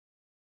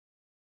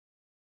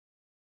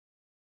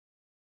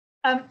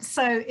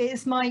So it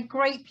is my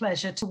great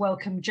pleasure to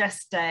welcome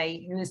Jess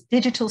Day, who is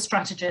digital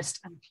strategist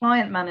and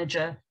client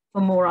manager for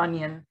More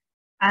Onion.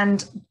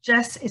 And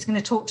Jess is going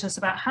to talk to us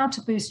about how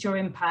to boost your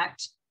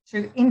impact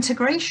through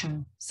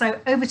integration. So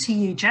over to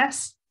you,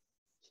 Jess.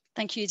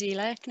 Thank you,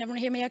 Adela. Can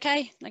everyone hear me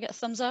okay? Can I get a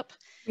thumbs up?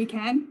 We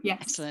can, yes.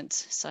 Excellent.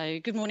 So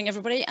good morning,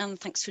 everybody, and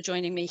thanks for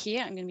joining me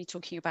here. I'm going to be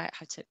talking about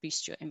how to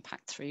boost your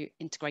impact through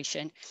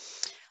integration.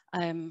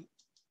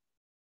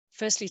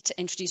 Firstly, to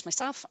introduce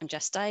myself, I'm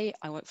Jess Day.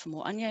 I work for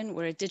More Onion.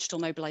 We're a digital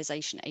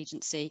mobilisation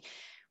agency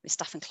with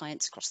staff and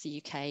clients across the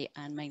UK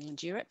and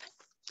mainland Europe.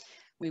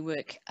 We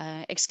work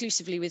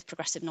exclusively with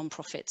progressive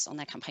non-profits on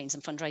their campaigns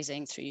and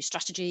fundraising through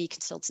strategy,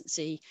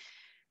 consultancy,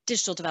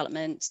 digital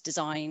development,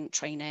 design,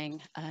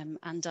 training,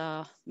 and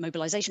our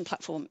mobilisation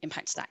platform,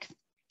 Impact Stack,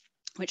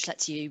 which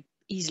lets you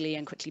easily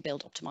and quickly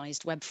build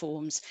optimised web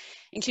forms,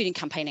 including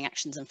campaigning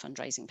actions and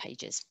fundraising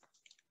pages.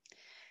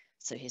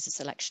 So here's a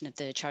selection of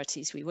the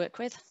charities we work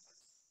with.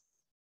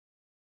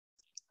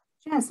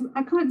 Jess,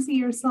 I can't see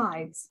your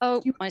slides.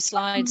 Oh, my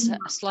slide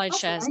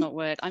share has not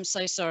worked. I'm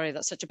so sorry.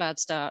 That's such a bad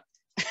start.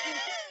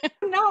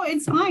 No,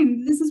 it's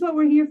fine. This is what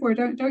we're here for.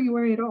 Don't you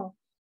worry at all.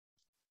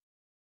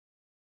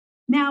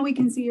 Now we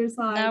can see your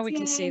slides. Now we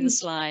can see the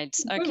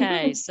slides.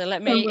 Okay, so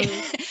let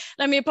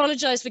me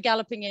apologise for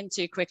galloping in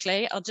too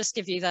quickly. I'll just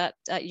give you that.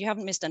 You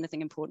haven't missed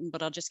anything important,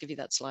 but I'll just give you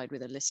that slide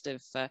with a list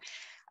of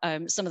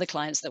some of the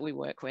clients that we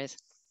work with.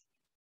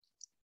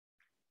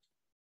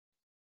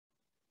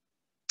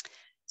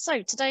 So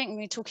today I'm going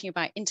to be talking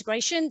about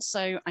integration. So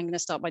I'm going to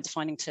start by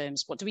defining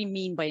terms. What do we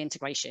mean by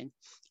integration?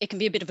 It can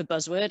be a bit of a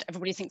buzzword.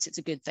 Everybody thinks it's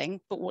a good thing,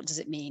 but what does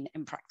it mean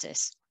in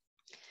practice?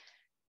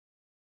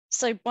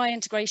 So by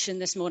integration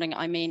this morning,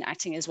 I mean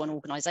acting as one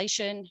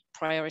organisation,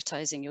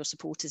 prioritising your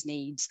supporters'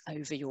 needs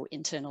over your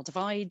internal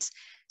divides,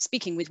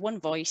 speaking with one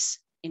voice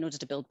in order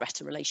to build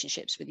better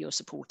relationships with your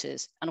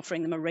supporters and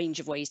offering them a range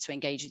of ways to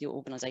engage with your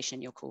organisation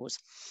and your cause.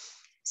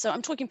 So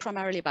I'm talking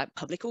primarily about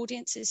public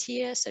audiences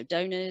here, so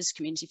donors,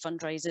 community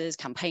fundraisers,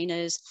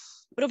 campaigners,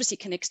 but obviously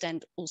it can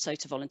extend also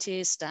to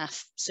volunteers,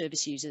 staff,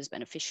 service users,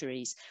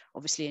 beneficiaries.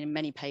 Obviously in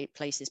many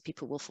places,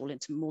 people will fall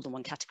into more than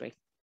one category.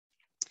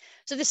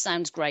 So this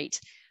sounds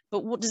great,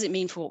 but what does it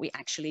mean for what we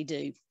actually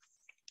do?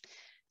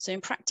 So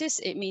in practice,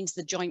 it means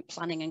the joint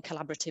planning and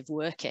collaborative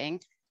working,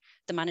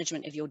 the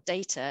management of your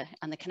data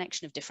and the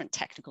connection of different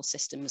technical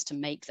systems to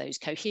make those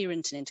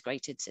coherent and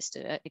integrated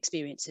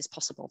experiences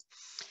possible.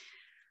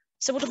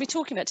 So what I'll be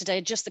talking about today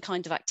are just the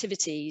kind of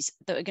activities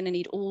that are going to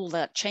need all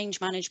that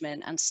change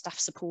management and staff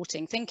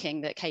supporting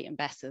thinking that Kate and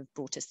Beth have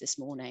brought us this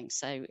morning.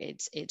 So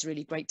it's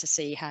really great to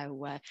see how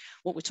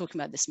what we're talking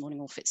about this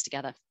morning all fits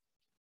together.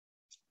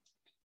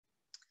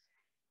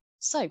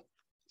 So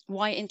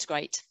why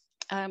integrate?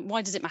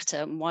 Why does it matter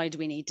and why do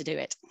we need to do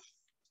it?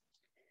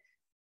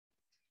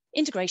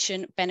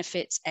 Integration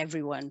benefits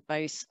everyone,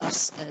 both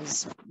us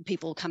as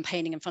people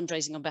campaigning and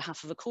fundraising on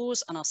behalf of a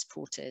cause and our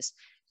supporters.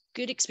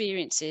 Good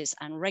experiences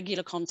and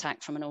regular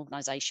contact from an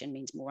organisation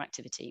means more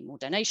activity, more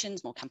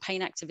donations, more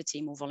campaign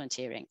activity, more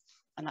volunteering,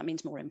 and that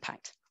means more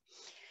impact.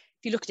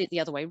 If you look at it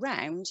the other way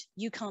round,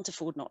 you can't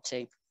afford not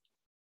to.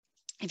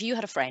 If you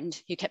had a friend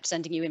who kept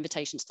sending you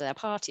invitations to their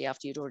party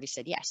after you'd already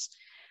said yes,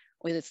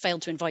 or they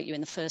failed to invite you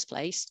in the first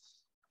place,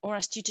 or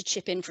asked you to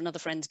chip in for another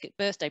friend's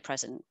birthday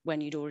present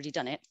when you'd already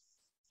done it,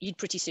 you'd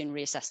pretty soon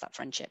reassess that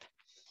friendship.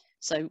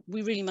 So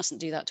we really mustn't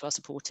do that to our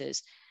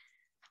supporters.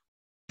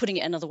 Putting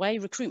it another way,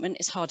 recruitment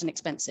is hard and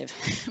expensive.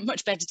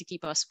 Much better to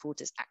keep our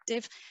supporters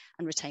active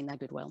and retain their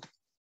goodwill.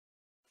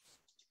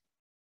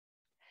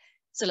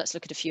 So let's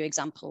look at a few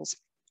examples.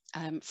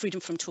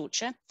 Freedom from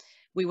Torture.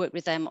 We work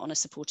with them on a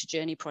supporter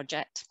journey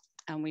project,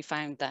 and we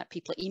found that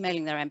people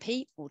emailing their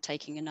MP or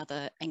taking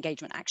another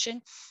engagement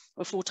action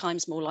were 4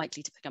 times more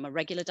likely to become a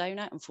regular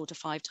donor and 4 to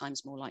 5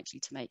 times more likely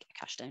to make a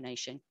cash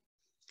donation.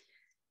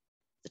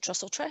 The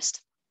Trussell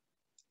Trust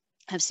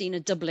have seen a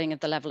doubling of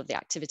the level of the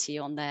activity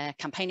on their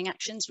campaigning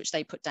actions, which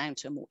they put down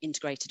to a more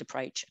integrated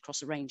approach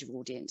across a range of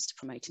audience to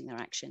promoting their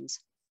actions.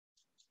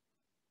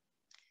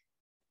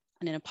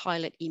 And in a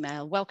pilot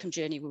email welcome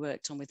journey we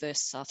worked on with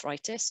Versus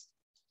Arthritis,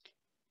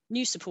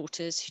 new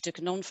supporters who took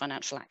a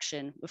non-financial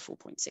action were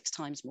 4.6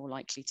 times more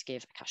likely to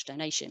give a cash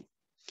donation.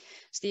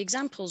 So the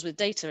examples with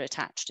data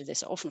attached to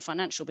this are often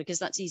financial because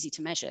that's easy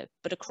to measure,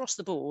 but across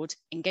the board,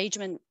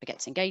 engagement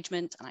begets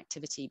engagement and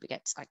activity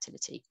begets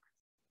activity.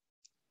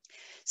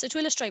 So to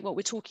illustrate what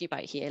we're talking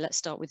about here, let's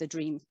start with a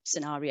dream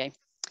scenario.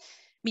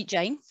 Meet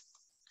Jane.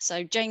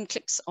 So Jane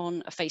clicks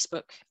on a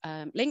Facebook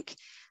link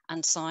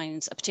and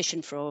signs a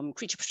petition from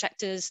creature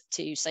protectors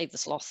to save the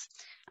sloth,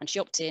 and she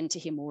opts in to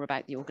hear more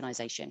about the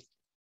organisation.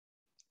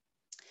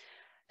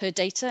 Her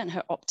data and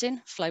her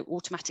opt-in flow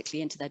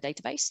automatically into their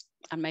database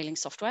and mailing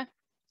software,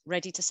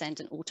 ready to send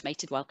an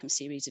automated welcome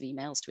series of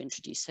emails to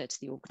introduce her to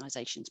the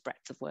organisation's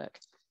breadth of work.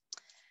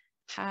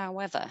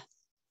 However,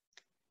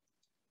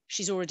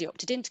 she's already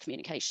opted into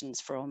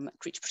communications from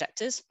creature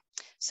protectors.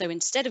 So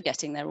instead of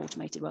getting their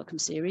automated welcome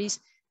series,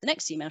 the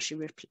next email she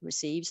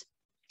receives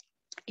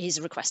is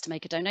a request to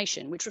make a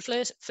donation, which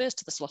refers first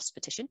to the sloth's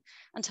petition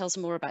and tells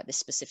her more about this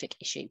specific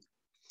issue.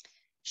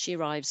 she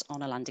arrives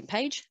on a landing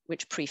page,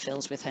 which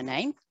pre-fills with her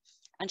name,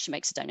 and she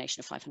makes a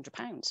donation of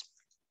 £500.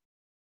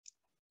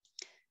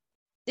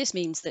 This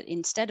means that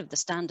instead of the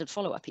standard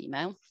follow-up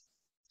email,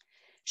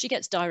 she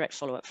gets direct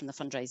follow-up from the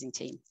fundraising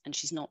team, and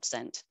she's not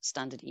sent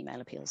standard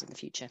email appeals in the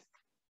future.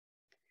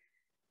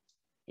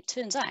 It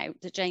turns out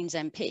that Jane's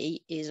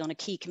MP is on a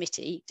key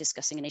committee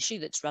discussing an issue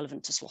that's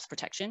relevant to sloth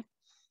protection.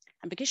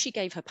 And because she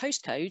gave her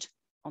postcode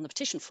on the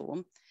petition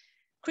form,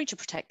 creature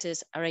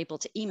protectors are able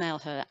to email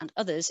her and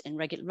others in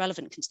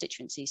relevant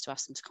constituencies to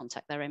ask them to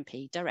contact their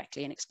MP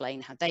directly and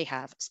explain how they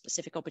have a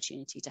specific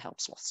opportunity to help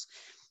sloths.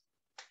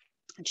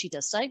 And she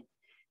does so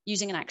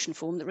using an action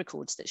form that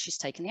records that she's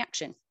taken the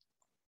action.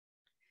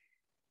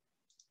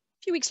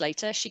 A few weeks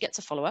later, she gets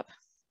a follow-up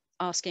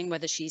asking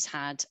whether she's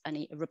had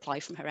a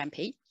reply from her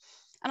MP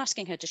and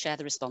asking her to share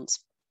the response.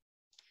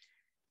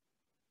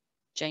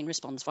 Jane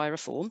responds via a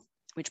form,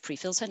 which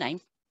pre-fills her name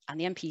and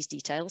the MP's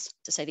details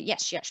to say that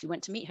yes, she actually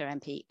went to meet her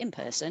MP in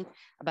person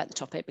about the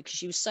topic because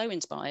she was so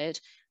inspired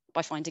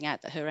by finding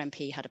out that her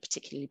MP had a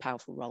particularly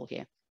powerful role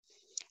here.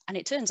 And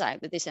it turns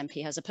out that this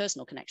MP has a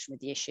personal connection with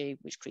the issue,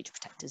 which creature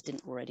protectors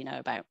didn't already know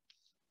about.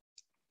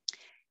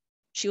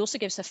 She also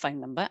gives her phone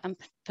number and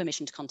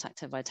permission to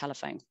contact her via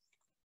telephone.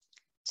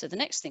 So the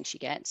next thing she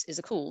gets is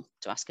a call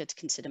to ask her to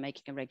consider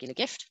making a regular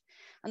gift,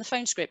 and the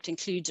phone script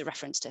includes a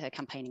reference to her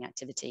campaigning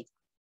activity.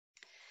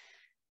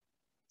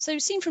 So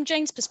seen from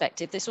Jane's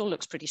perspective, this all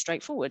looks pretty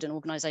straightforward, an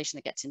organisation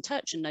that gets in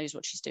touch and knows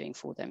what she's doing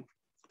for them.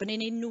 But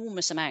an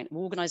enormous amount of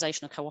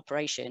organisational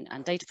cooperation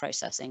and data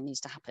processing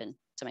needs to happen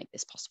to make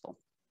this possible.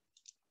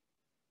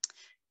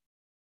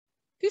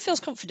 Who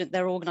feels confident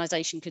their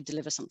organisation could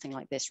deliver something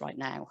like this right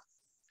now?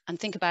 And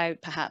think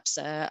about perhaps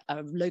a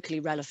locally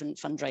relevant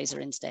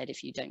fundraiser instead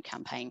if you don't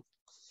campaign.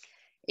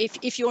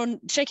 If you're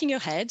shaking your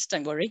head,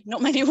 don't worry,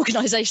 not many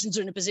organisations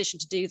are in a position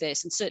to do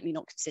this, and certainly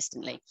not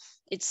consistently.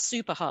 It's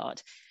super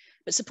hard.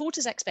 But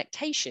supporters'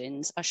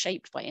 expectations are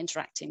shaped by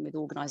interacting with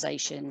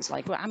organisations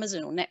like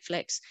Amazon or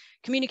Netflix,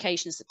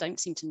 communications that don't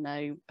seem to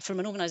know, from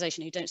an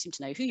organisation who don't seem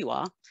to know who you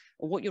are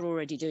or what you're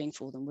already doing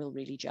for them will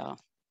really jar.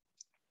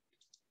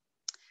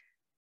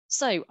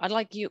 So I'd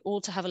like you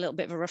all to have a little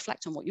bit of a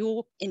reflect on what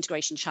your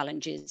integration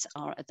challenges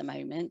are at the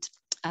moment.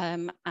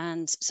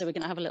 And so we're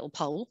going to have a little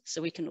poll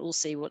so we can all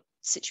see what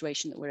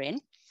situation that we're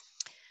in.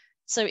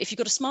 So if you've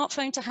got a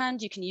smartphone to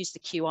hand, you can use the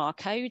QR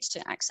code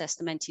to access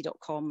the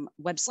menti.com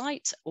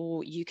website,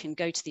 or you can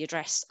go to the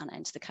address and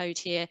enter the code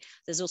here.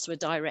 There's also a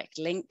direct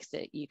link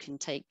that you can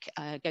take,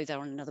 go there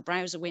on another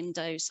browser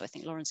window. So I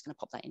think Lauren's going to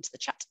pop that into the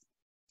chat.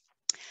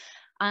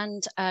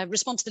 And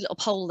respond to the little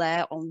poll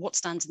there on what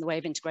stands in the way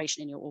of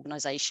integration in your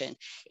organisation.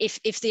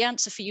 If the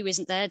answer for you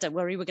isn't there, don't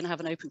worry, we're going to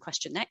have an open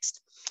question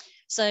next.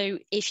 So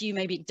if you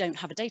maybe don't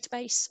have a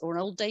database or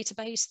an old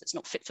database that's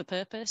not fit for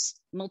purpose,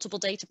 multiple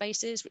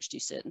databases which do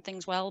certain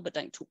things well but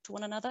don't talk to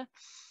one another,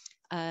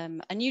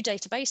 a new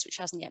database which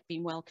hasn't yet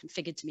been well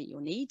configured to meet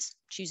your needs,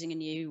 choosing a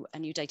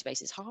new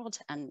database is hard,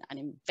 and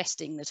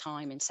investing the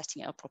time in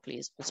setting it up properly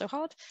is also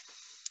hard.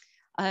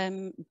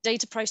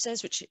 Data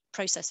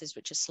processes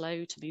which are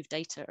slow to move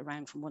data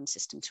around from one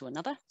system to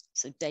another.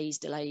 So days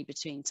delay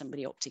between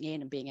somebody opting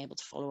in and being able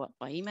to follow up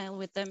by email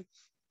with them.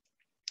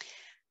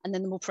 And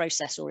then the more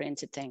process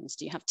oriented things.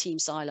 Do you have team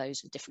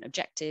silos with different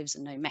objectives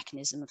and no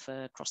mechanism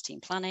for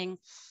cross-team planning?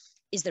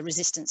 Is there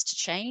resistance to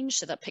change?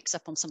 So that picks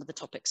up on some of the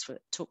topics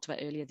talked about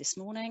earlier this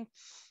morning.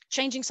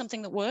 Changing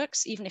something that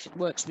works, even if it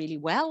works really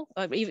well,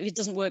 or if it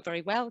doesn't work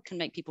very well, can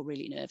make people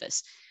really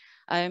nervous.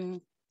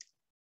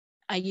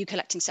 Are you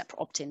collecting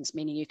separate opt-ins,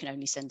 meaning you can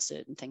only send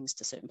certain things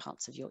to certain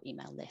parts of your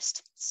email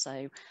list?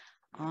 So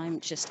I'm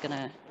just going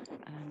to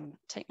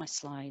take my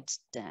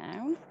slides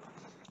down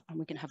and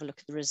we can have a look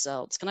at the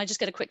results. Can I just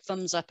get a quick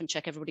thumbs up and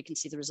check everybody can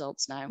see the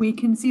results now? We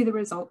can see the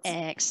results.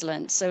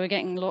 Excellent. So we're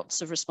getting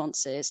lots of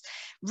responses.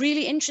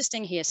 Really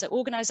interesting here. So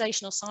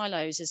organizational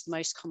silos is the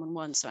most common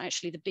one. So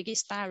actually the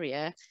biggest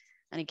barrier,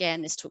 and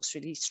again, this talks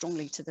really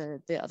strongly to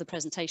the other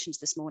presentations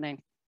this morning,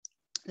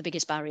 the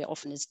biggest barrier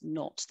often is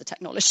not the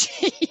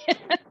technology,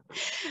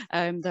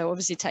 though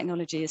obviously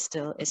technology is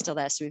still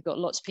there. So we've got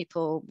lots of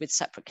people with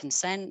separate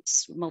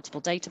consents,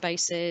 multiple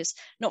databases,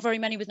 not very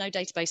many with no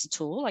database at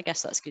all. I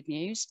guess that's good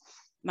news.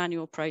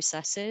 Manual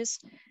processes,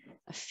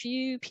 a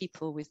few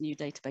people with new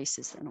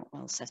databases that are not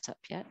well set up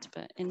yet,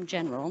 but in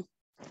general,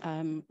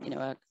 you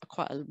know,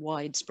 quite a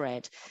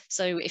widespread.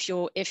 So if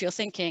you're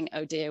thinking,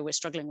 oh dear, we're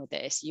struggling with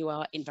this, you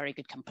are in very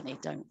good company.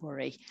 Don't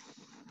worry.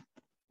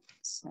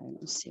 So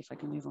let's see if I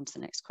can move on to the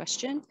next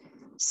question.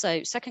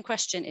 So second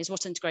question is,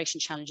 what integration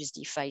challenges do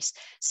you face?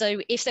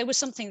 So if there was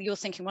something that you're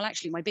thinking, well,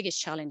 actually, my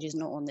biggest challenge is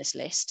not on this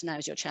list,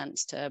 now's your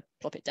chance to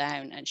plop it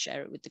down and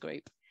share it with the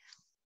group.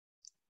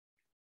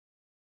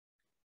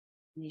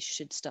 These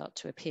should start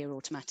to appear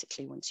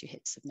automatically once you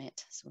hit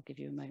submit. So I'll give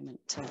you a moment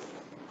to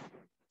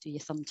do your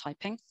thumb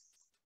typing.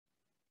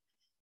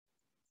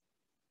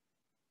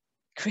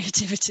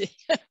 Creativity.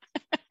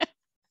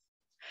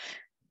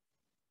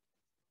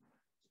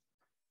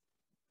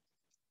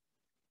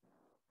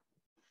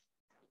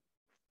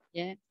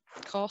 Yeah,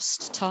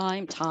 Cost,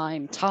 time.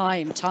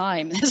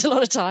 There's a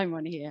lot of time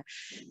on here.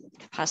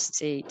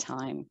 Capacity,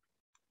 time.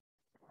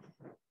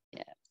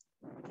 Yeah,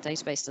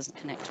 database doesn't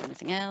connect to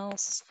anything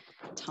else.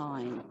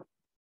 Time.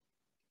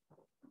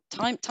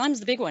 Time's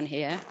the big one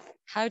here.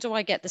 How do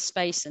I get the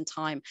space and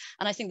time?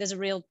 And I think there's a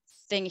real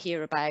thing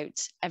here about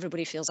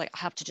everybody feels like I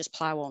have to just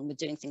plow on with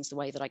doing things the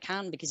way that I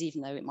can, because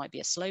even though it might be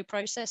a slow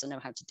process, I know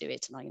how to do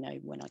it and I know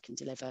when I can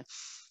deliver,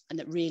 and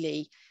that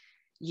really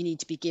you need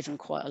to be given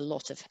quite a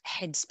lot of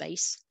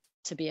headspace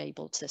to be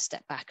able to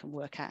step back and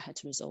work out how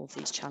to resolve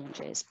these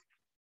challenges.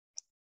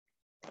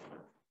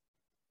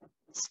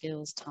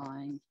 Skills,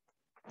 time,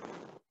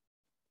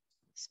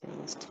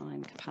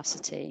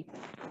 capacity.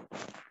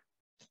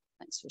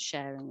 Thanks for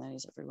sharing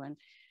those, everyone.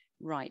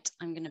 Right,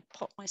 I'm going to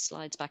pop my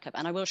slides back up,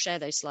 and I will share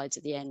those slides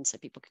at the end so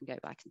people can go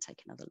back and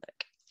take another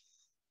look.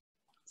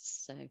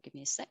 So give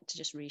me a sec to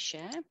just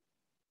reshare.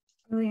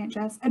 Brilliant,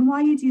 Jess. And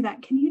while you do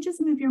that, can you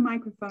just move your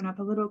microphone up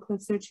a little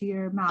closer to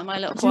your mouth? Am I a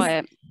little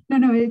quiet?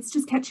 No, it's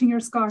just catching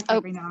your scarf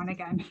every now and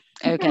again.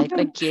 Okay,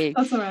 thank you.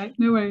 That's all right,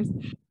 no worries.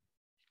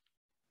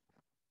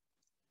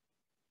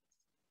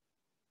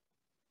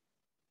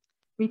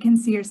 We can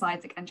see your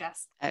slides again,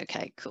 Jess.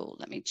 Okay, cool.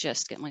 Let me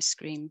just get my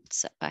screen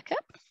set back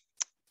up.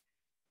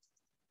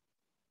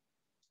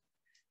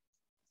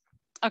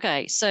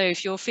 Okay, so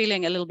if you're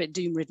feeling a little bit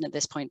doom-ridden at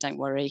this point, don't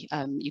worry.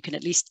 You can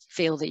at least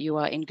feel that you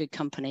are in good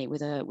company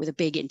with a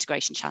big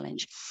integration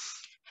challenge.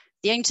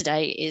 The aim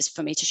today is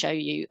for me to show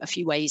you a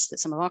few ways that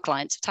some of our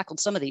clients have tackled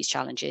some of these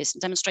challenges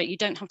and demonstrate you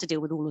don't have to deal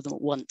with all of them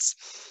at once.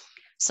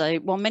 So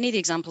while many of the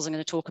examples I'm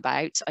going to talk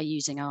about are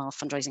using our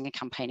fundraising and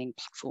campaigning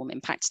platform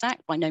Impact Stack,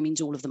 by no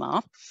means all of them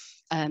are.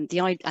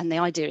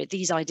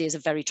 These ideas are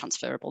very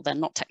transferable. They're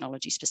not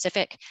technology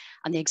specific,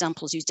 and the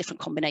examples use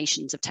different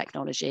combinations of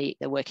technology.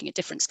 They're working at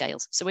different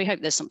scales. So we hope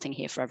there's something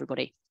here for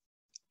everybody.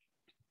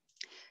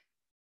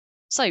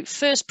 So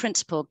first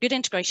principle, good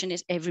integration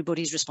is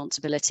everybody's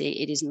responsibility.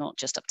 It is not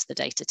just up to the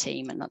data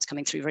team, and that's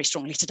coming through very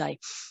strongly today.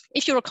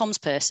 If you're a comms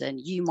person,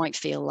 you might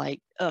feel like,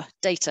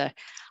 data,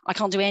 I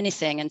can't do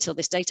anything until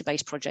this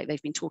database project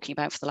they've been talking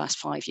about for the last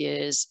 5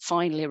 years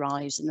finally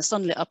arrives in the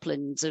sunlit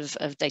uplands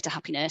of data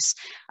happiness,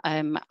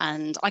 and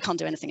I can't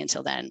do anything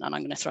until then, and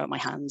I'm going to throw up my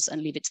hands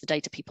and leave it to the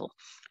data people.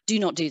 Do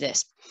not do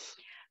this.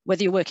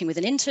 Whether you're working with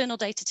an internal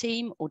data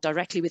team or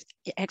directly with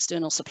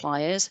external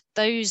suppliers,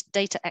 those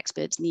data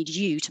experts need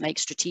you to make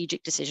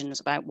strategic decisions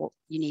about what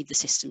you need the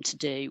system to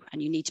do,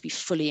 and you need to be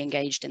fully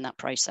engaged in that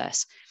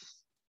process.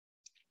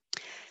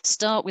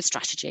 Start with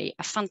strategy.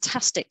 A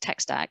fantastic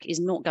tech stack is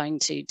not going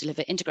to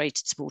deliver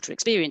integrated supporter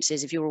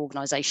experiences if your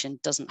organization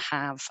doesn't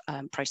have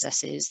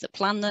processes that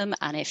plan them,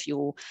 and if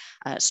your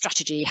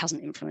strategy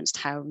hasn't influenced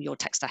how your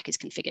tech stack is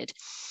configured.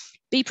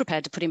 Be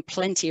prepared to put in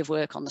plenty of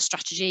work on the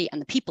strategy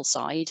and the people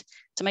side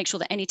to make sure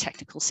that any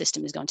technical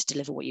system is going to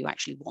deliver what you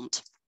actually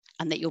want,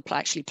 and that you're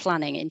actually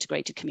planning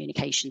integrated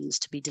communications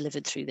to be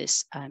delivered through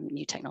this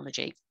new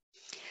technology.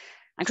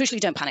 And crucially,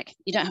 don't panic.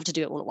 You don't have to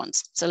do it all at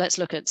once. So let's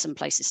look at some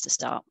places to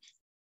start.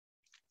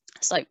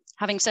 So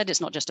having said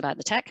it's not just about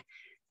the tech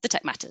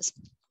matters.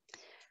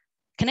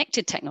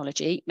 Connected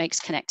technology makes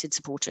connected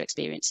supporter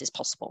experiences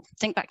possible.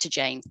 Think back to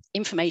Jane.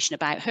 Information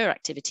about her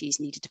activities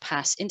needed to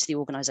pass into the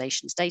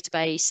organization's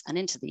database and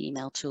into the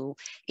email tool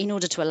in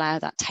order to allow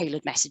that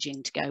tailored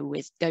messaging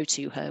to go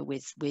to her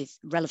with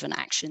relevant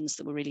actions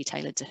that were really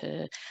tailored to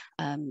her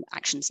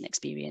actions and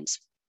experience.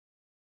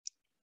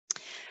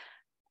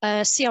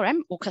 CRM,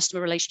 or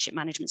customer relationship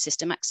management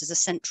system, acts as a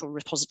central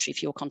repository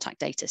for your contact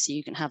data, so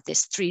you can have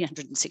this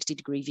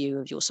 360-degree view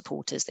of your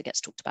supporters that gets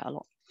talked about a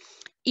lot.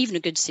 Even a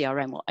good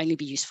CRM will only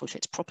be useful if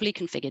it's properly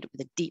configured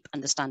with a deep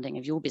understanding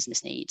of your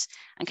business needs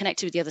and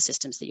connected with the other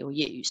systems that you're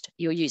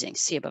using.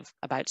 See above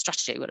about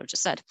strategy, what I've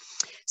just said.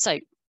 So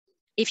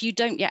if you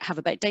don't yet have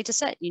a data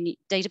set, you need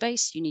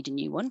database, you need a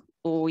new one,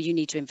 or you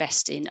need to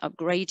invest in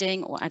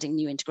upgrading or adding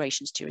new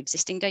integrations to your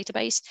existing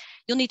database,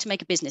 you'll need to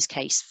make a business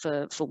case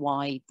for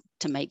why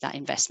to make that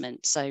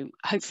investment. So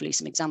hopefully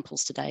some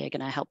examples today are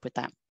going to help with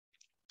that.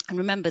 And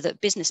remember that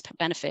business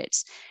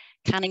benefits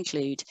can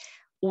include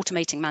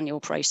automating manual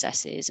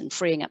processes and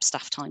freeing up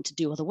staff time to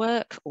do other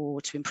work,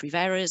 or to improve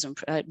errors and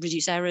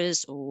reduce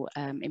errors, or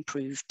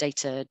improve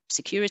data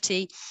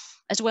security,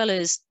 as well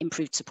as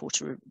improved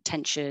supporter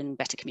retention,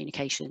 better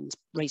communications,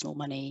 raise more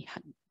money,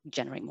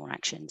 generate more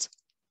actions.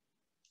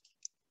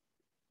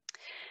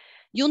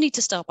 You'll need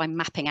to start by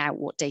mapping out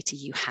what data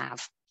you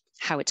have,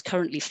 how it's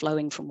currently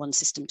flowing from one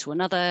system to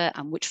another,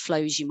 and which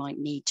flows you might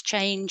need to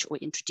change or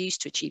introduce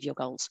to achieve your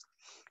goals.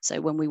 So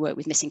when we work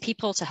with missing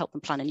people to help them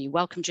plan a new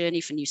welcome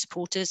journey for new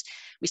supporters,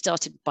 we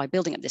started by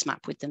building up this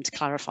map with them to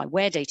clarify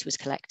where data was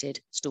collected,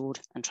 stored,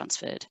 and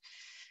transferred.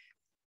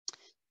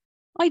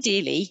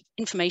 Ideally,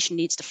 information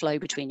needs to flow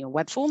between your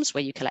web forms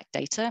where you collect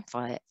data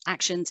via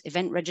actions,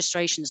 event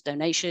registrations,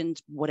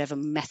 donations, whatever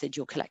method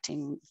you're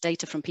collecting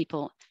data from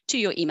people, to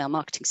your email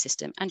marketing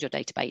system and your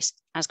database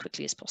as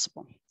quickly as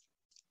possible.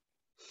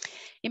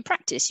 In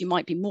practice, you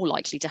might be more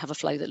likely to have a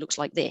flow that looks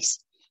like this.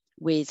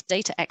 with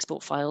data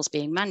export files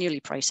being manually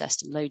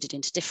processed and loaded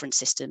into different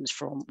systems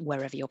from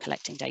wherever you're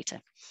collecting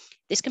data.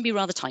 This can be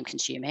rather time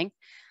consuming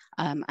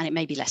and it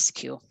may be less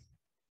secure.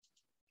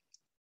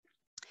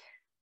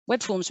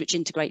 Web forms which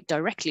integrate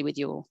directly with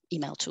your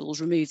email tools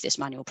remove this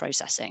manual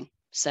processing.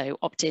 So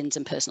opt-ins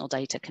and personal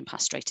data can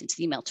pass straight into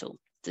the email tool.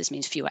 This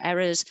means fewer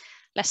errors,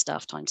 less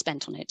staff time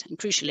spent on it, and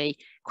crucially,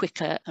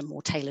 quicker and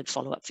more tailored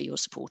follow-up for your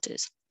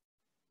supporters.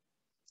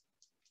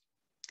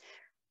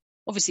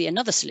 Obviously,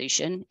 another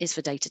solution is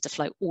for data to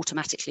flow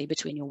automatically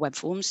between your web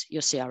forms,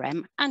 your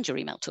CRM, and your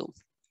email tool.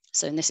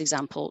 So in this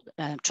example,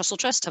 Trussell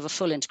Trust have a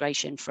full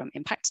integration from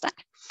Impact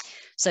Stack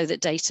so that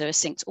data is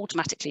synced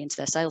automatically into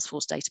their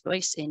Salesforce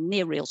database in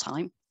near real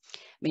time,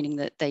 meaning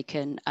that they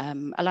can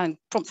allow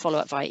prompt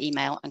follow-up via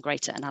email and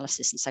greater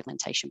analysis and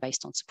segmentation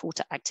based on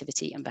supporter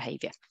activity and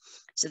behavior.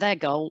 So their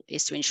goal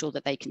is to ensure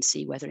that they can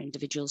see whether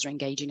individuals are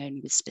engaging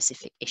only with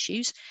specific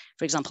issues.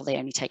 For example, they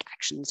only take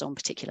actions on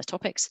particular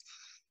topics,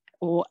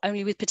 or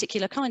only with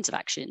particular kinds of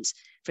actions.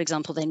 For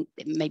example, then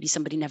maybe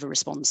somebody never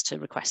responds to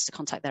requests to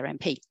contact their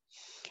MP.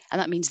 And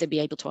that means they'll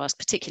be able to ask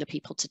particular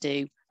people to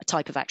do a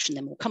type of action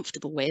they're more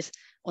comfortable with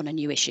on a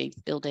new issue,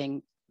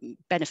 building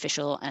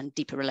beneficial and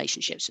deeper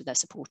relationships with their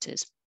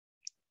supporters.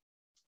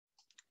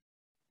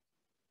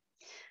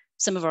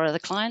 Some of our other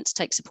clients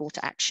take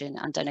supporter action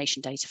and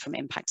donation data from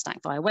Impact Stack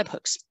via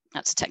webhooks.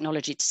 That's a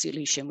technology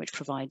solution which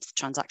provides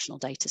transactional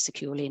data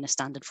securely in a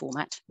standard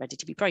format, ready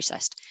to be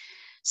processed.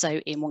 So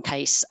in one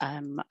case,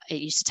 it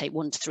used to take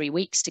 1 to 3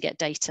 weeks to get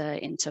data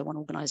into one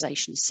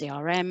organization's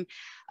CRM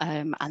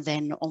and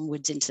then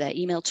onwards into their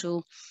email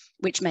tool,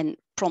 which meant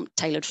prompt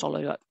tailored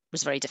follow-up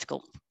was very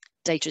difficult.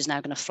 Data is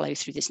now going to flow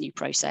through this new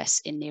process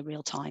in near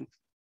real time.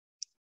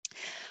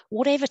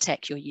 Whatever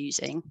tech you're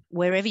using,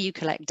 wherever you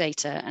collect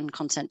data and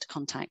consent to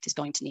contact is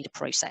going to need a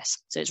process.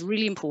 So it's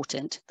really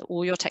important that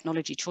all your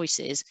technology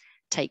choices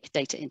take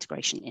data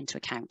integration into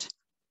account.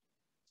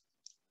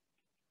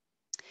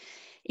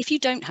 If you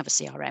don't have a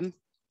CRM,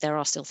 there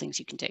are still things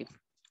you can do.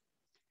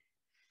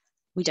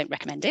 We don't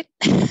recommend it.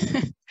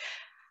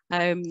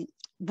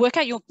 Work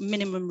out your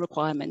minimum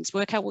requirements,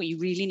 work out what you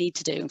really need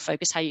to do and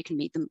focus how you can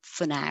meet them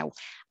for now.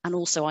 And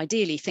also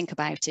ideally think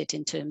about it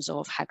in terms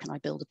of how can I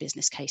build a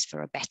business case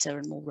for a better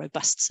and more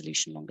robust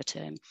solution longer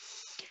term.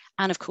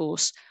 And of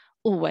course,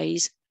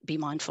 always be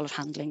mindful of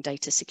handling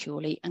data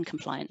securely and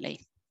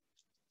compliantly.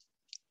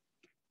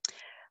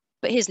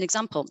 But here's an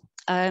example.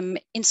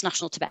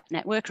 International Tibet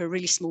Network are a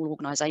really small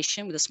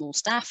organisation with a small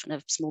staff and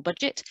a small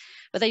budget,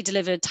 but they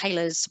delivered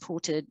tailored,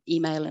 supported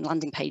email and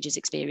landing pages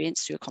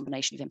experience through a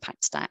combination of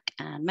Impact Stack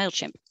and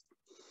MailChimp.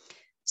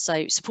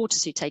 So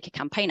supporters who take a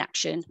campaign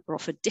action are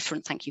offered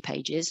different thank you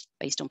pages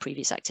based on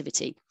previous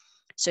activity.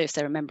 So if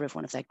they're a member of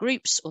one of their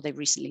groups or they've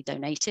recently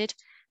donated,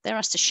 they're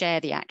asked to share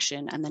the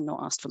action and then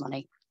not asked for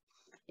money.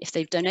 If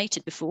they've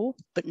donated before,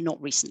 but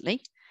not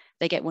recently,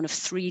 they get one of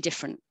 3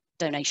 different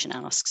donation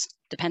asks,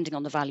 depending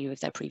on the value of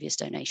their previous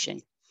donation.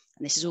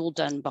 And this is all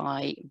done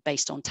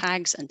based on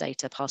tags and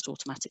data passed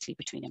automatically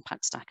between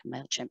Impact Stack and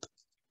MailChimp.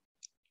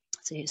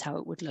 So here's how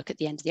it would look at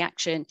the end of the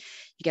action.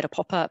 You get a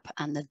pop-up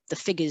and the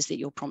figures that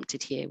you're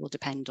prompted here will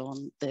depend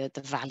on the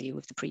value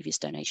of the previous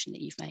donation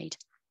that you've made.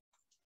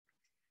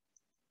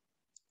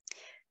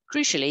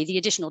 Crucially, the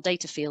additional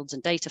data fields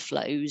and data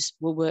flows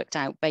were worked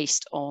out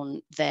based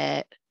on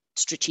their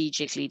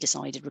strategically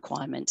decided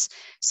requirements.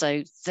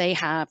 So they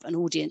have an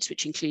audience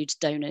which includes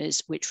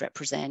donors, which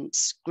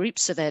represents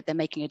groups. So they're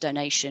making a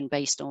donation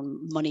based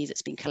on money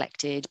that's been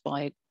collected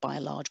by a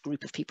large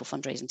group of people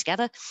fundraising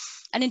together,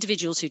 and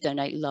individuals who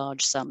donate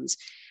large sums.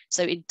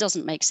 So it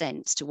doesn't make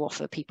sense to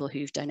offer people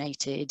who've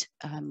donated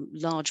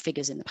large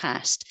figures in the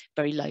past,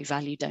 very low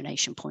value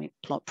donation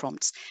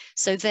prompts.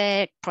 So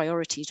their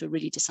priorities were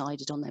really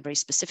decided on their very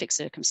specific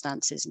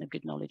circumstances and a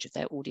good knowledge of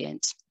their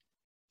audience.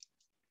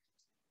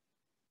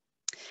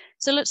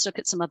 So let's look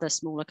at some other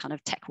smaller kind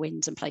of tech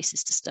wins and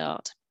places to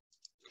start.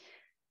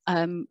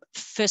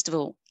 First of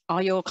all,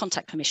 are your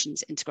contact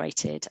permissions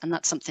integrated? And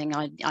that's something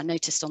I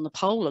noticed on the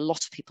poll. A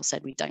lot of people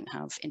said we don't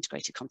have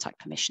integrated contact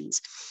permissions.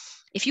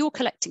 If you're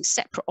collecting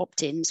separate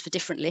opt-ins for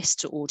different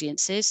lists or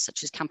audiences,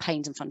 such as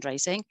campaigns and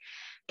fundraising,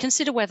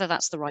 consider whether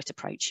that's the right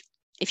approach.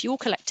 If you're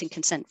collecting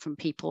consent from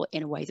people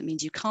in a way that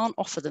means you can't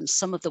offer them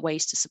some of the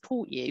ways to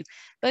support you,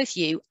 both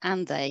you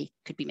and they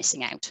could be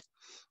missing out.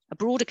 A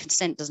broader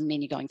consent doesn't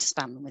mean you're going to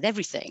spam them with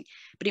everything,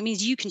 but it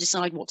means you can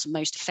decide what's the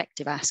most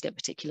effective ask at a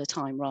particular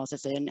time rather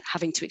than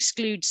having to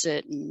exclude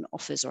certain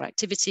offers or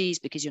activities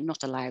because you're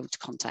not allowed to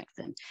contact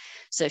them.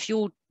 So if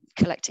you're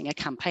collecting a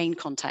campaign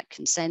contact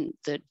consent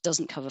that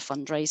doesn't cover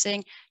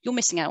fundraising, you're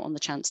missing out on the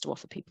chance to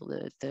offer people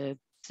the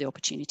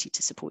opportunity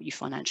to support you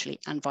financially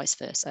and vice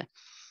versa.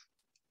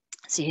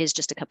 So here's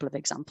just a couple of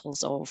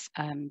examples of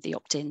the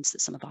opt-ins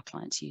that some of our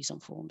clients use on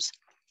forms.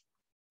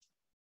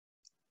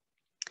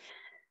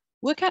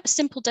 Work out a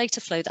simple data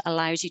flow that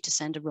allows you to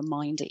send a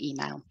reminder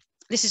email.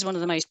 This is one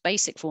of the most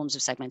basic forms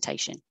of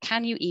segmentation.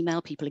 Can you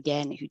email people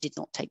again who did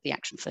not take the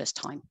action first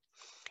time?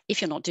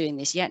 If you're not doing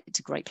this yet, it's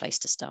a great place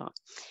to start.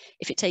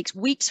 If it takes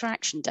weeks for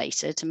action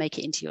data to make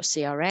it into your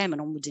CRM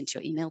and onwards into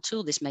your email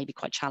tool, this may be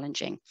quite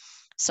challenging.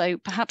 So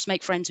perhaps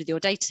make friends with your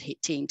data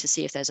team to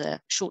see if there's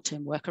a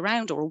short-term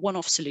workaround or a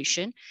one-off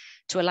solution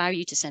to allow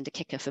you to send a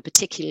kicker for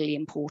particularly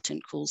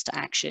important calls to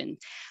action.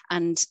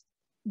 And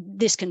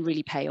this can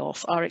really pay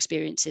off. Our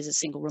experience is a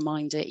single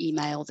reminder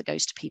email that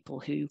goes to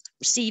people who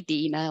received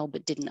the email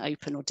but didn't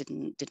open or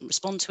didn't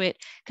respond to it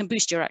can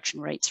boost your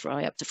action rates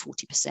by up to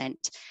 40%.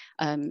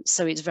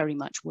 So it's very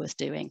much worth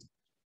doing.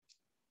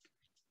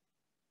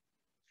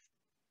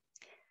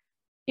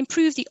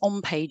 Improve the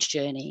on-page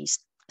journeys.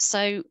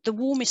 So the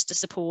warmest a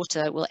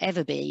supporter will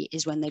ever be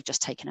is when they've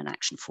just taken an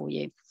action for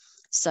you.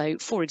 So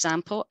for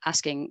example,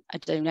 asking a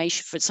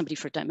donation for somebody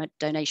for a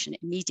donation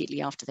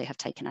immediately after they have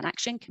taken an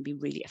action can be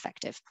really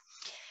effective.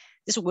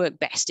 This will work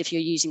best if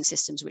you're using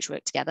systems which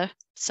work together.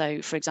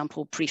 So for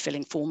example,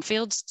 pre-filling form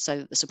fields so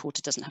that the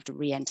supporter doesn't have to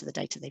re-enter the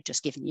data they've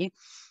just given you,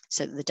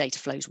 so that the data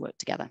flows work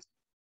together.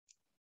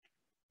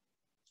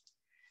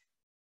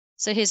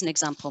 So here's an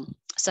example.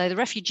 So the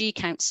Refugee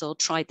Council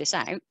tried this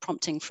out,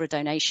 prompting for a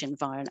donation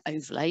via an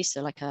overlay,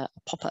 so like a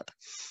pop-up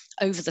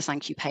over the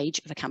thank you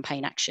page of a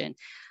campaign action.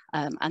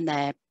 And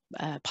their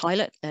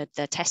pilot,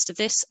 their test of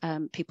this,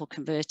 they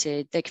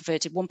converted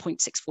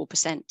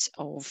 1.64%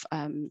 of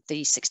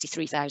the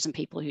 63,000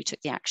 people who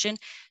took the action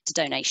to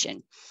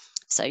donation.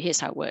 So here's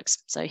how it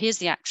works. So here's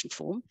the action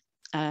form.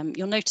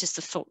 You'll notice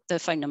the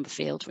phone number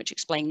field, which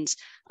explains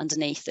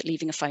underneath that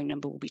leaving a phone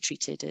number will be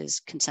treated as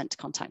consent to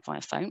contact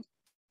via phone.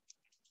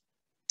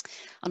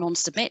 And on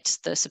submit,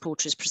 the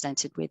supporter is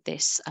presented with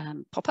this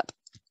pop-up.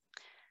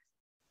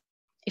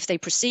 If they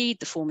proceed,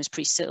 the form is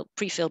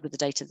pre-filled with the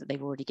data that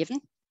they've already given.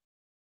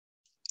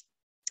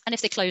 And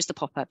if they close the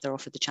pop-up, they're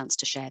offered the chance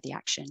to share the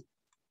action.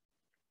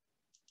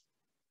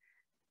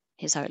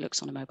 Here's how it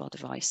looks on a mobile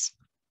device.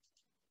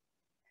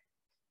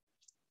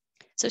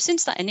 So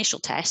since that initial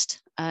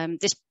test,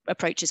 this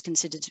approach has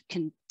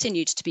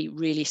continued to be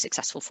really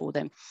successful for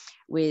them,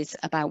 with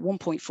about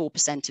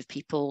 1.4% of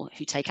people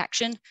who take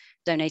action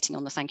donating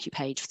on the thank you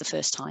page for the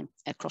first time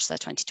across their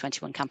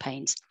 2021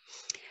 campaigns.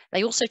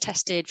 They also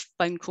tested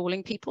phone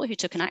calling people who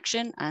took an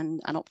action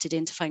and opted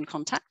into phone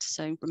contact.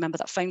 So remember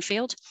that phone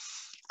field.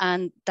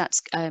 And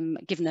that's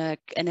given an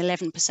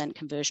 11%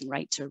 conversion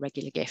rate to a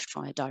regular gift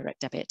via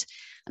direct debit.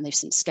 And they've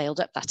since scaled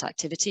up that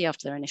activity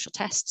after their initial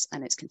tests,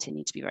 and it's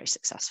continued to be very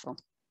successful.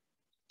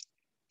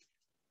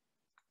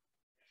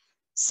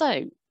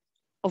 So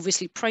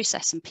obviously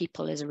process and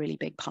people is a really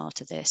big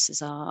part of this,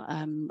 as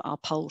our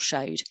poll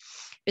showed.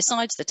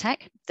 Besides the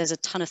tech, there's a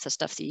ton of the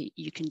stuff that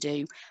you can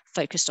do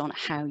focused on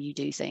how you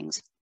do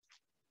things.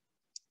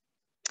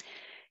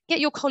 Get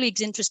your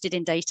colleagues interested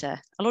in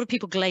data. A lot of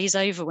people glaze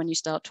over when you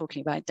start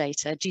talking about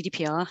data.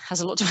 GDPR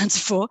has a lot to answer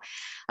for,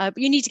 but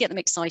you need to get them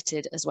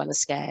excited as well as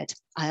scared.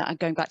 I'm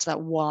going back to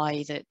that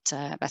why that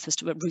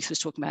Ruth was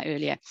talking about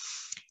earlier.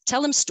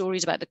 Tell them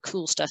stories about the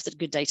cool stuff that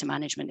good data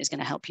management is going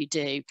to help you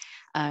do.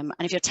 And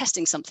if you're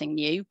testing something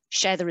new,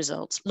 share the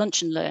results,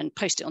 lunch and learn,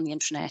 post it on the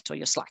intranet or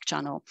your Slack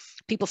channel.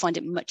 People find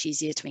it much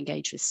easier to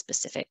engage with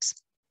specifics.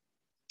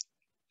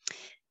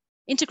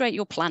 Integrate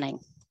your planning.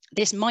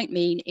 This might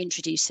mean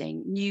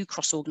introducing new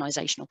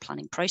cross-organizational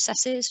planning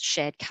processes,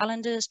 shared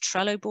calendars,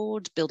 Trello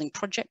boards, building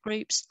project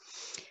groups.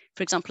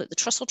 For example, at the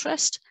Trussell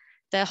Trust,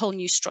 their whole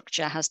new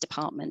structure has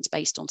departments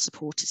based on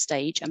supported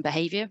stage and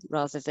behavior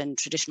rather than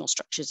traditional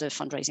structures of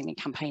fundraising and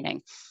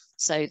campaigning.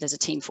 So there's a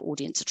team for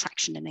audience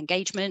attraction and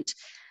engagement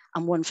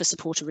and one for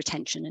supporter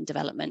retention and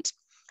development.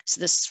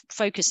 So this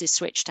focus is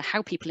switched to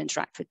how people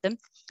interact with them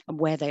and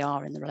where they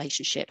are in the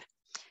relationship.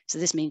 So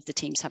this means the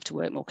teams have to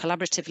work more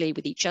collaboratively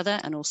with each other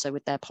and also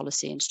with their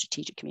policy and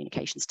strategic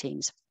communications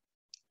teams.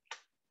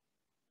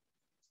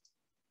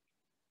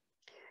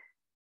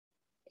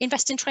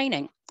 Invest in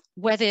training.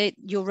 Whether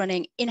you're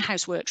running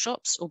in-house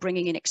workshops or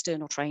bringing in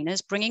external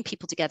trainers, bringing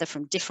people together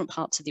from different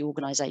parts of the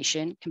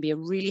organisation can be a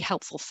really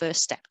helpful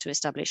first step to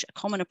establish a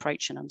common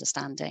approach and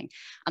understanding,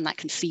 and that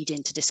can feed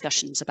into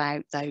discussions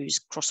about those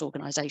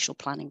cross-organisational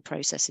planning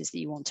processes that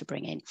you want to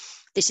bring in.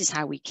 This is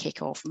how we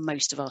kick off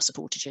most of our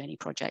supporter journey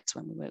projects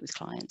when we work with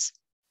clients.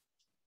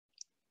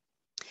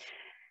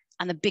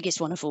 And the biggest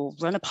one of all,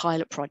 run a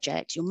pilot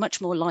project. You're much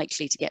more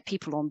likely to get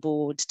people on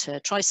board to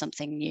try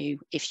something new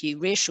if you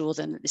reassure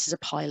them that this is a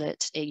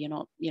pilot. You're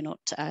not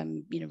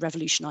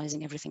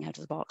revolutionising everything out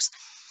of the box.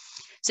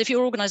 So if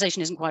your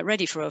organisation isn't quite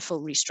ready for a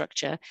full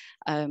restructure,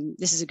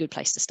 this is a good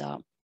place to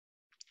start.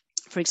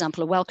 For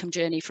example, a welcome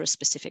journey for a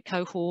specific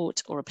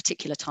cohort or a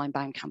particular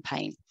time-bound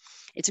campaign.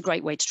 It's a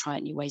great way to try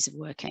out new ways of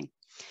working.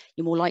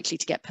 You're more likely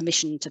to get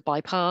permission to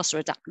bypass or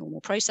adapt normal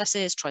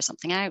processes, try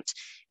something out,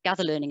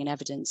 gather learning and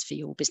evidence for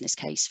your business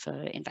case for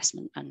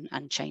investment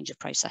and change of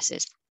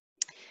processes.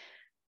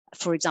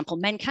 For example,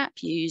 MenCap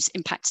use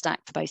Impact Stack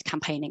for both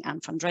campaigning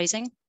and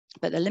fundraising,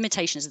 but the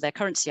limitations of their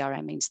current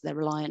CRM means they're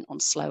reliant on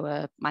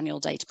slower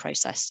manual data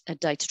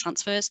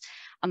transfers,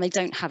 and they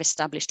don't have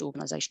established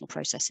organisational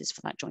processes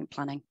for that joint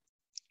planning.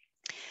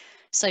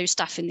 So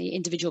staff in the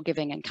individual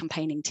giving and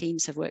campaigning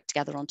teams have worked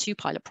together on 2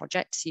 pilot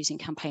projects using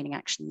campaigning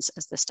actions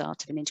as the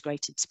start of an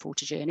integrated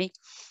supporter journey,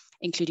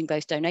 including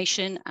both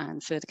donation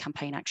and further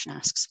campaign action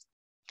asks.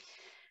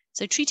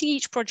 So treating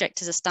each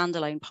project as a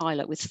standalone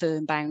pilot with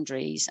firm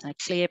boundaries and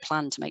a clear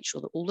plan to make sure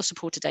that all the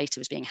supporter data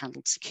was being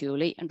handled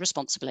securely and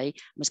responsibly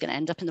and was going to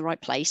end up in the right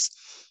place,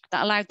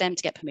 that allowed them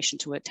to get permission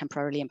to work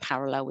temporarily in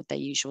parallel with their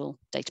usual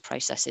data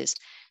processes.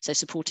 So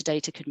supporter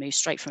data could move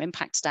straight from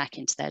Impact Stack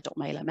into their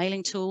 .mailer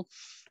mailing tool,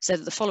 so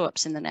that the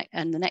follow-ups and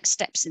the next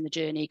steps in the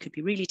journey could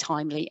be really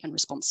timely and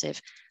responsive,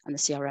 and the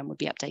CRM would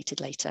be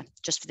updated later,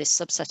 just for this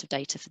subset of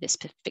data for this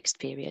fixed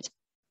period.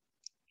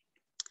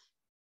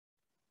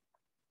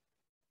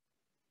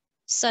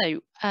 So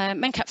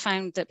MenCap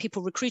found that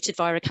people recruited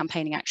via a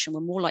campaigning action were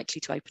more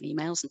likely to open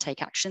emails and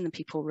take action than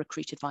people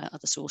recruited via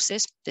other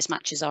sources. This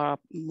matches our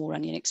More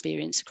Onion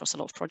experience across a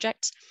lot of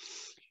projects.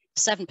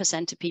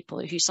 7% of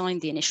people who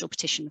signed the initial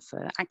petition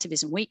for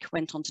Activism Week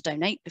went on to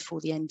donate before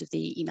the end of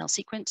the email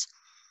sequence,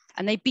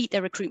 and they beat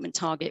their recruitment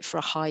target for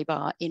a high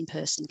bar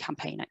in-person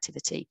campaign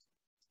activity.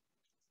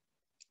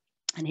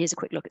 And here's a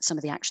quick look at some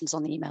of the actions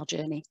on the email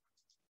journey.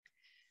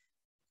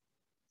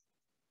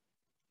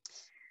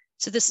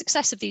 So the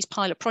success of these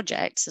pilot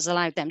projects has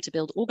allowed them to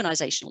build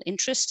organisational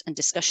interest and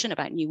discussion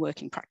about new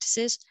working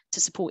practices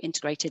to support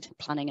integrated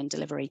planning and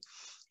delivery.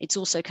 It's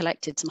also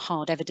collected some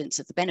hard evidence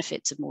of the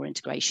benefits of more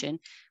integration,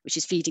 which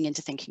is feeding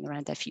into thinking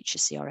around their future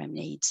CRM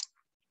needs.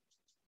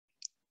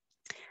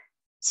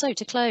 So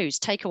to close,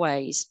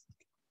 takeaways.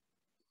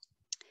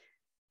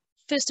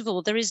 First of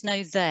all, there is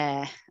no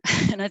there,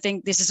 and I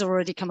think this has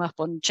already come up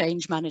on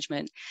change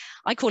management.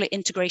 I call it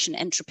integration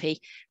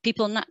entropy.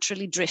 People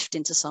naturally drift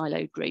into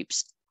siloed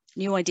groups.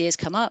 New ideas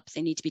come up,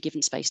 they need to be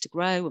given space to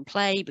grow and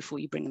play before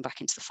you bring them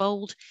back into the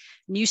fold.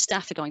 New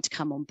staff are going to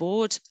come on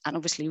board, and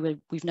obviously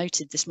we've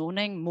noted this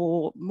morning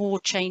more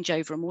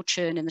changeover and more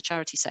churn in the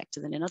charity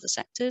sector than in other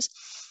sectors.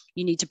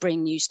 You need to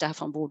bring new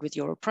staff on board with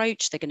your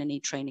approach. They're going to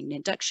need training and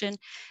induction.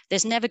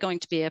 There's never going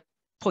to be a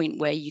point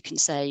where you can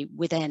say,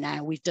 we're there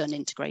now, we've done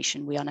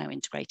integration, we are now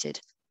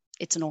integrated.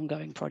 It's an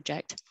ongoing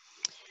project.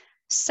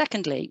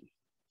 Secondly,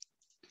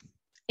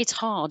 it's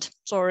hard,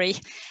 sorry.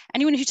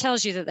 Anyone who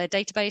tells you that their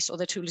database or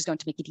their tool is going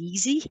to make it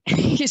easy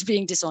is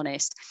being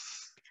dishonest.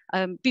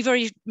 Be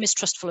very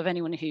mistrustful of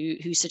anyone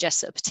who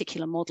suggests that a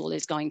particular model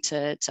is going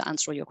to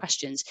answer all your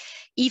questions.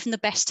 Even the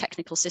best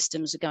technical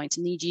systems are going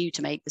to need you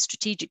to make the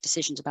strategic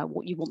decisions about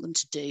what you want them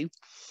to do,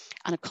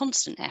 and a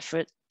constant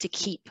effort to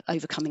keep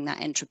overcoming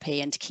that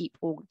entropy and to keep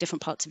all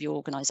different parts of your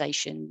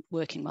organization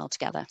working well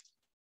together.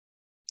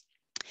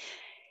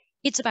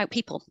 It's about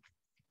people.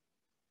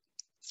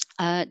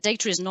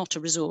 Data is not a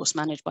resource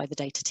managed by the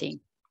data team.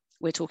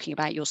 We're talking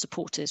about your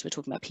supporters, we're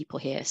talking about people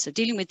here. So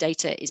dealing with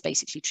data is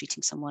basically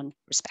treating someone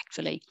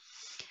respectfully.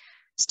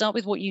 Start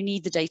with what you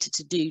need the data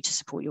to do to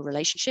support your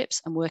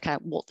relationships and work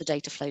out what the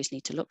data flows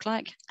need to look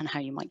like and how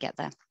you might get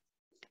there.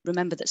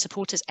 Remember that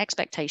supporters'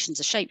 expectations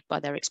are shaped by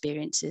their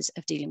experiences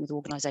of dealing with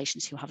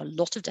organizations who have a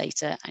lot of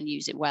data and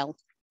use it well.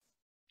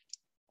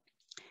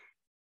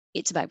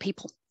 It's about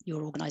people,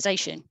 your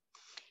organization.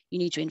 You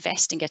need to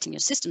invest in getting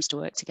your systems to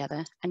work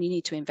together, and you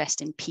need to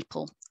invest in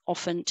people,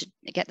 often to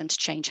get them to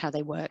change how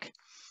they work.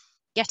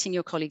 Getting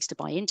your colleagues to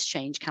buy into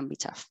change can be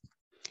tough.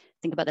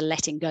 Think about the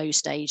letting go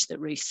stage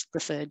that Ruth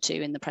referred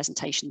to in the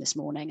presentation this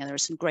morning, and there are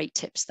some great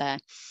tips there.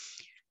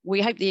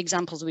 We hope the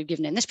examples we've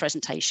given in this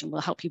presentation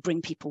will help you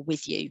bring people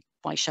with you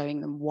by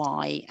showing them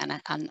why and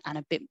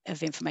a bit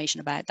of information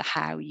about the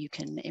how you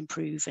can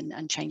improve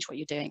and change what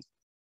you're doing.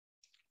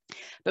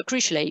 But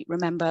crucially,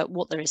 remember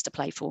what there is to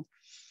play for.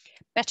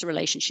 Better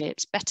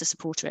relationships, better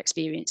supporter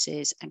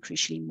experiences, and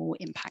crucially more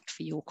impact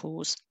for your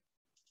cause.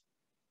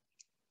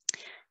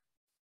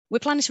 We're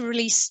planning to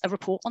release a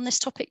report on this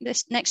topic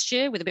next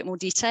year with a bit more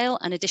detail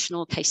and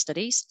additional case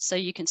studies. So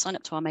you can sign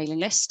up to our mailing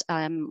list.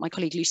 My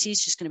colleague Lucy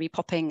is just going to be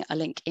popping a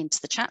link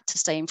into the chat to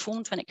stay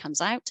informed when it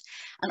comes out.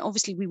 And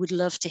obviously we would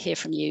love to hear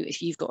from you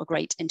if you've got a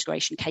great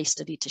integration case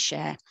study to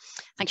share.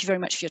 Thank you very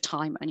much for your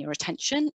time and your attention.